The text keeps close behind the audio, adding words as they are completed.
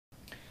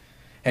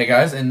Hey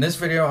guys, in this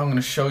video I'm going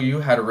to show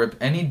you how to rip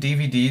any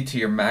DVD to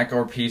your Mac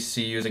or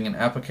PC using an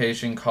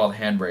application called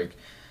HandBrake.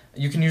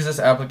 You can use this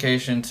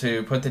application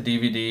to put the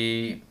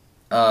DVD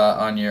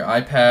on your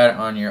iPad,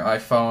 on your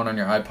iPhone, on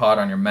your iPod,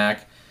 on your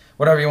Mac.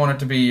 Whatever you want it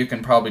to be, you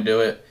can probably do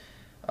it.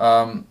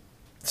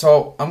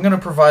 So I'm going to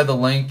provide the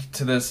link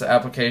to this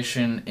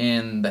application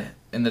in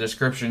the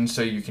description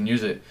so you can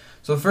use it.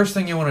 So the first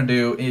thing you want to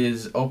do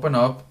is open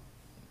up,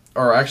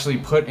 or actually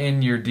put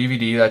in your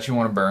DVD that you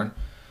want to burn.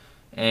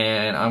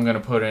 And I'm going to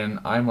put in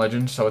I'm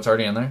Legend, so it's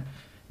already in there.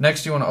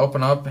 Next, you want to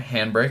open up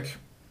HandBrake,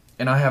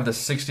 and I have the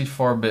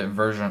 64-bit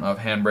version of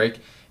HandBrake,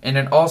 and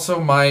it also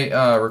might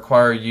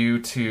require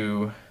you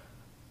to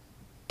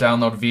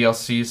download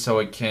VLC so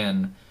it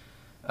can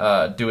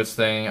do its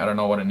thing. I don't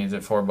know what it needs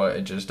it for, but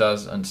it just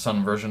does in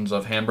some versions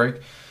of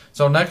HandBrake.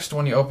 So next,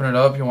 when you open it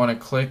up, you want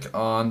to click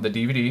on the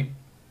DVD.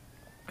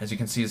 As you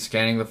can see, it's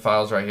scanning the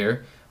files right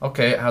here.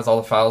 Okay, it has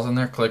all the files in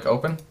there. Click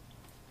Open.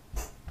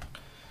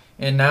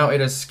 And now it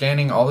is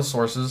scanning all the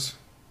sources,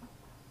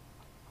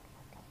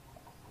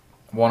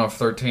 1 of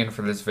 13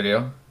 for this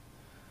video.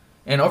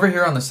 And over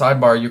here on the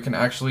sidebar, you can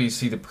actually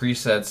see the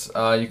presets.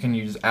 You can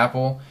use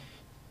Apple,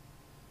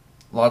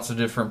 lots of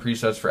different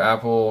presets for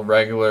Apple,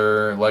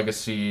 regular,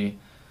 legacy,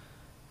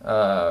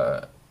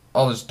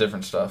 all this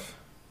different stuff.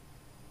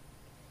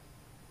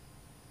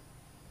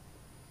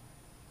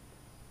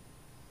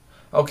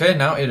 Okay,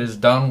 now it is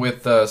done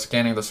with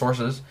scanning the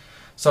sources.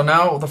 So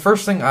now the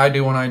first thing I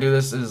do when I do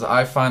this is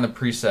I find the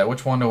preset.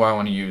 Which one do I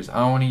want to use?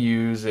 I want to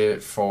use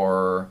it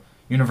for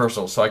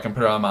Universal so I can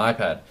put it on my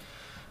iPad.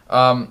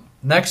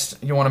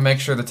 Next, you want to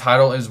make sure the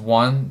title is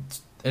 1.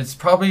 It's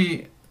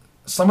probably,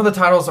 some of the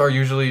titles are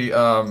usually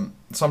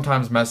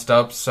sometimes messed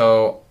up,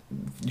 so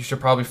you should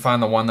probably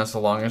find the one that's the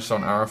longest, so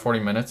 1 hour and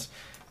 40 minutes.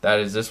 That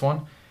is this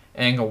one.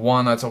 Angle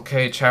 1, that's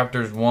okay.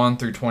 Chapters 1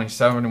 through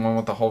 27, and one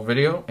with the whole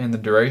video, and the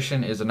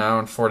duration is 1 hour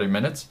and 40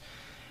 minutes.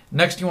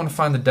 Next, you want to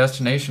find the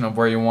destination of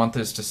where you want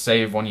this to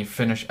save when you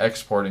finish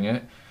exporting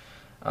it.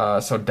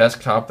 So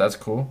desktop, that's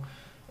cool.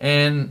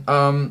 And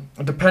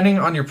depending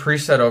on your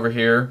preset over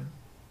here,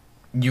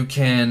 you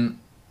can,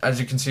 as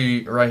you can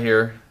see right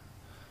here,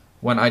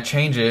 when I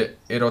change it,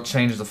 it'll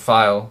change the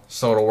file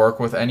so it'll work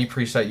with any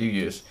preset you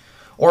use.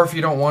 Or if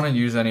you don't want to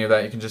use any of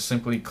that, you can just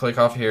simply click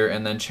off here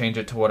and then change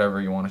it to whatever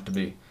you want it to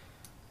be.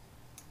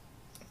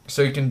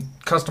 So you can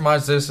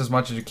customize this as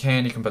much as you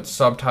can. You can put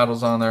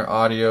subtitles on there,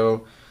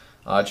 audio,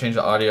 change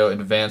the audio,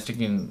 advanced, you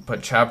can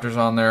put chapters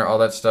on there, all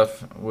that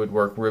stuff would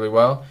work really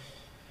well.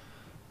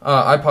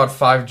 iPod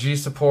 5G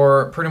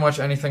support, pretty much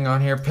anything on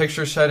here.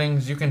 Picture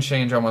settings, you can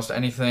change almost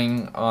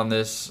anything on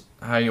this,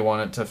 how you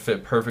want it to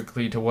fit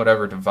perfectly to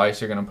whatever device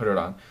you're going to put it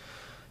on.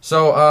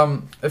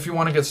 So if you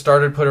want to get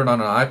started, put it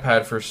on an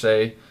iPad for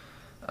say,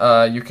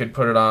 you could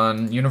put it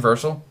on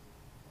Universal,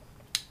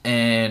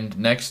 and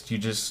next you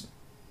just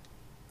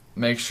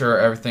make sure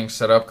everything's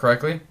set up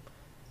correctly,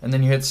 and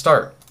then you hit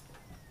start.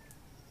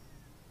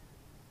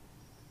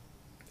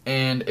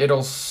 And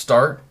it'll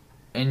start,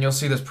 and you'll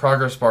see this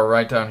progress bar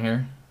right down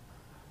here.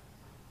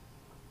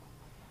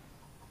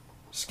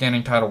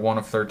 Scanning title 1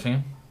 of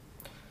 13.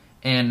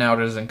 And now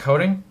it is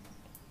encoding.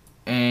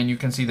 And you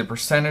can see the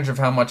percentage of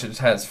how much it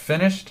has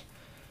finished,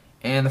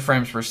 and the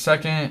frames per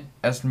second,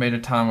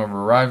 estimated time of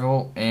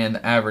arrival, and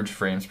the average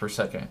frames per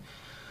second.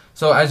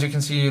 So as you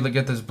can see, you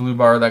get this blue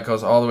bar that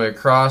goes all the way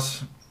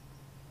across.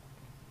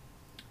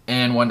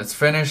 And when it's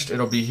finished,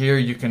 it'll be here.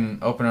 You can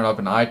open it up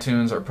in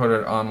iTunes or put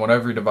it on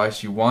whatever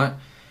device you want.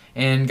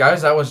 And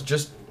guys, that was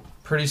just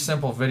a pretty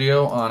simple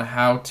video on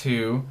how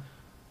to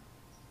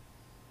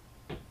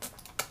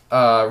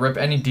rip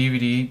any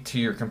DVD to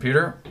your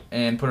computer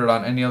and put it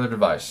on any other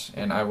device.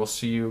 And I will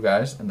see you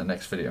guys in the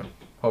next video.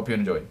 Hope you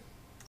enjoyed.